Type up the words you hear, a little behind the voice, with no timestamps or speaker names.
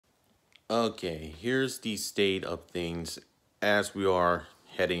Okay, here's the state of things as we are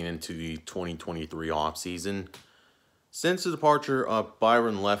heading into the 2023 offseason. Since the departure of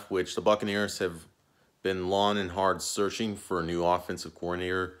Byron Leftwich, the Buccaneers have been long and hard searching for a new offensive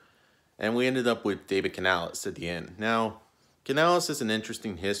coordinator, and we ended up with David Canales at the end. Now, Canales has an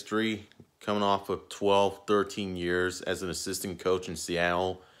interesting history coming off of 12, 13 years as an assistant coach in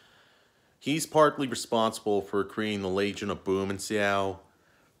Seattle. He's partly responsible for creating the Legion of Boom in Seattle,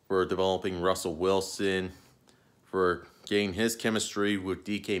 for developing Russell Wilson, for getting his chemistry with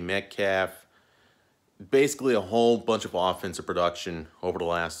DK Metcalf. Basically a whole bunch of offensive production over the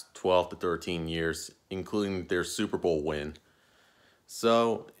last 12 to 13 years, including their Super Bowl win.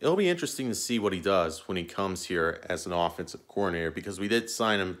 So it'll be interesting to see what he does when he comes here as an offensive coordinator, because we did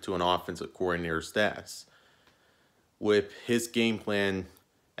sign him to an offensive coordinator status, with his game plan,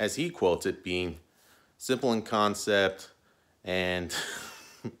 as he quotes it, being simple in concept and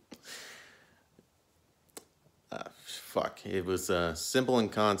it was simple in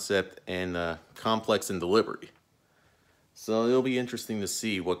concept and complex in delivery. So it'll be interesting to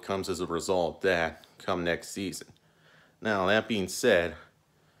see what comes as a result of that come next season. Now, that being said,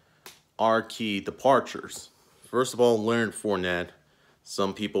 our key departures. First of all, Leonard Fournette.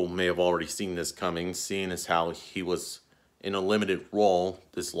 Some people may have already seen this coming, seeing as how he was in a limited role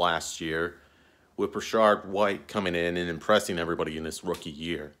this last year, with Rashard White coming in and impressing everybody in his rookie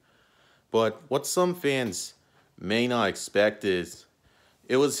year. But what some fans may not expect is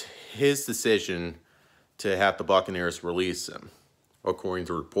it was his decision to have the Buccaneers release him, according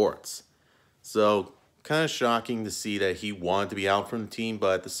to reports. So, kind of shocking to see that he wanted to be out from the team,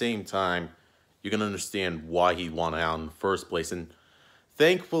 but at the same time, you can understand why he wanted out in the first place. And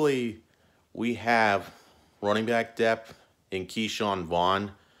thankfully, we have running back depth in Keyshawn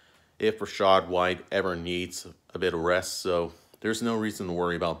Vaughn if Rashad White ever needs a bit of rest, so there's no reason to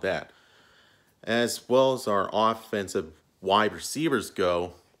worry about that. As well as our offensive wide receivers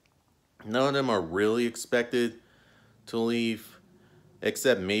go, none of them are really expected to leave,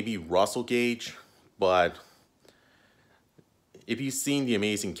 except maybe Russell Gage. But if you've seen the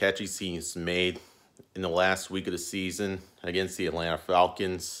amazing catches he's made in the last week of the season against the Atlanta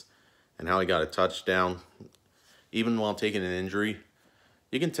Falcons and how he got a touchdown, even while taking an injury,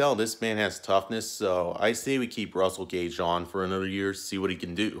 you can tell this man has toughness. So I say we keep Russell Gage on for another year, see what he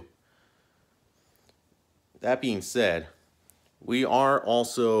can do. That being said, we are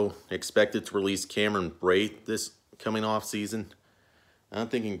also expected to release Cameron Brate this coming off season. I'm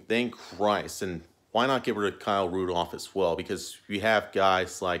thinking, thank Christ, and why not get rid of Kyle Rudolph as well? Because we have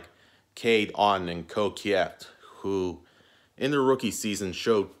guys like Cade Otton and Ko Kieft, who in their rookie season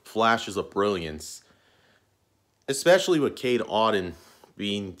showed flashes of brilliance, especially with Cade Otton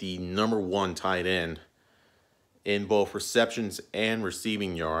being the #1 tight end in both receptions and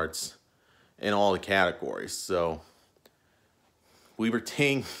receiving yards in all the categories. So we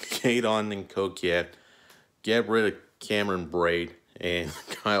retain Cade Otton and Ko Kieft, get rid of Cameron Brate and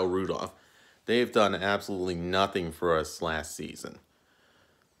Kyle Rudolph. They've done absolutely nothing for us last season.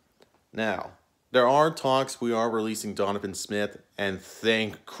 Now, there are talks we are releasing Donovan Smith, and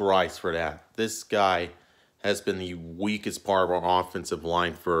thank Christ for that. This guy has been the weakest part of our offensive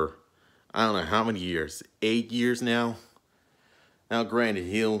line for, I don't know how many years, 8 years now? Now, granted,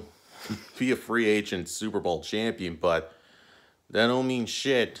 he'll be a free agent Super Bowl champion, but that don't mean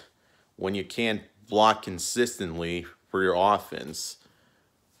shit when you can't block consistently for your offense.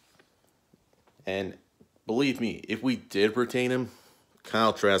 And believe me, if we did retain him,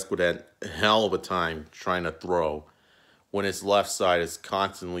 Kyle Trask would have a hell of a time trying to throw when his left side is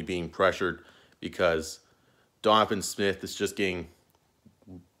constantly being pressured because Donovan Smith is just getting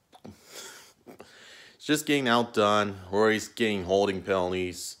outdone, or he's getting holding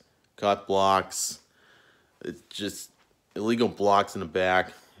penalties, cut blocks, it's just illegal blocks in the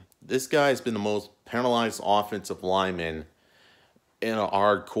back. This guy has been the most penalized offensive lineman in a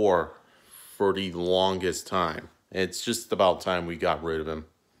hardcore for the longest time. It's just about time we got rid of him.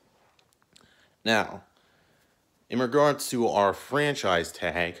 Now, in regards to our franchise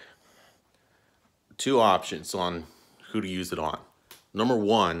tag, 2 options on who to use it on.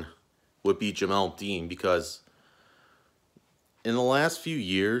 #1 would be Jamel Dean, because in the last few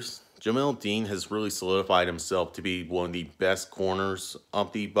years, Jamel Dean has really solidified himself to be one of the best corners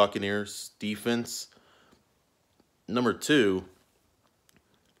of the Buccaneers defense. #2,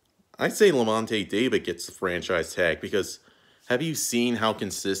 I say Lavonte David gets the franchise tag, because have you seen how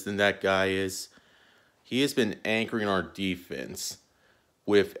consistent that guy is? He has been anchoring our defense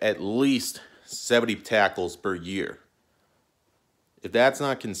with at least 70 tackles per year. If that's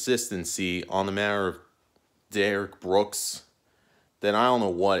not consistency on the matter of Derrick Brooks, then I don't know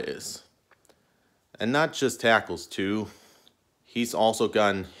what is. And not just tackles too. He's also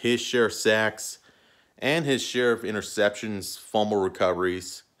gotten his share of sacks and his share of interceptions, fumble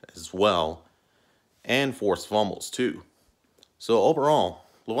recoveries as well, and forced fumbles too. So overall,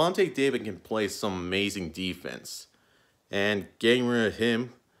 Lavonte David can play some amazing defense. And getting rid of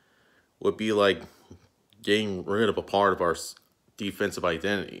him would be like getting rid of a part of our defensive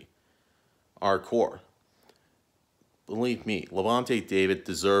identity, our core. Believe me, Lavonte David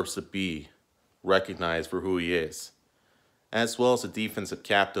deserves to be recognized for who he is, as well as a defensive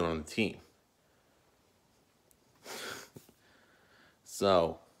captain on the team.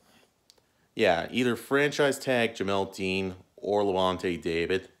 So, yeah, either franchise tag Jamel Dean or Lavonte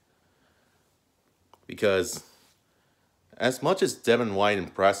David, because as much as Devin White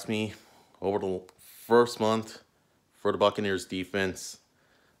impressed me over the first month for the Buccaneers defense,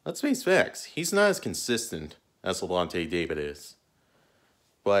 let's face facts, he's not as consistent as Lavonte David is.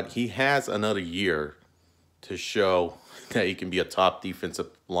 But he has another year to show that he can be a top defensive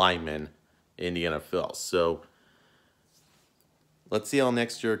lineman in the NFL. So let's see how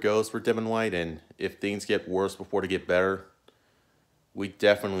next year goes for Devin White, and if things get worse before they get better, we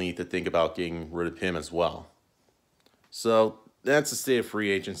definitely need to think about getting rid of him as well. So that's the state of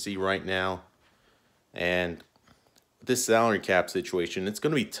free agency right now. And this salary cap situation, it's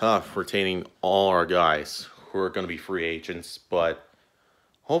going to be tough retaining all our guys who are going to be free agents, but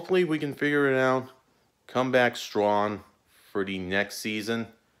hopefully we can figure it out, come back strong for the next season.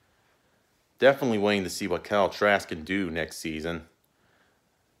 Definitely waiting to see what Kyle Trask can do next season,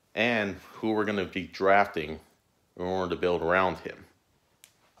 and who we're going to be drafting in order to build around him.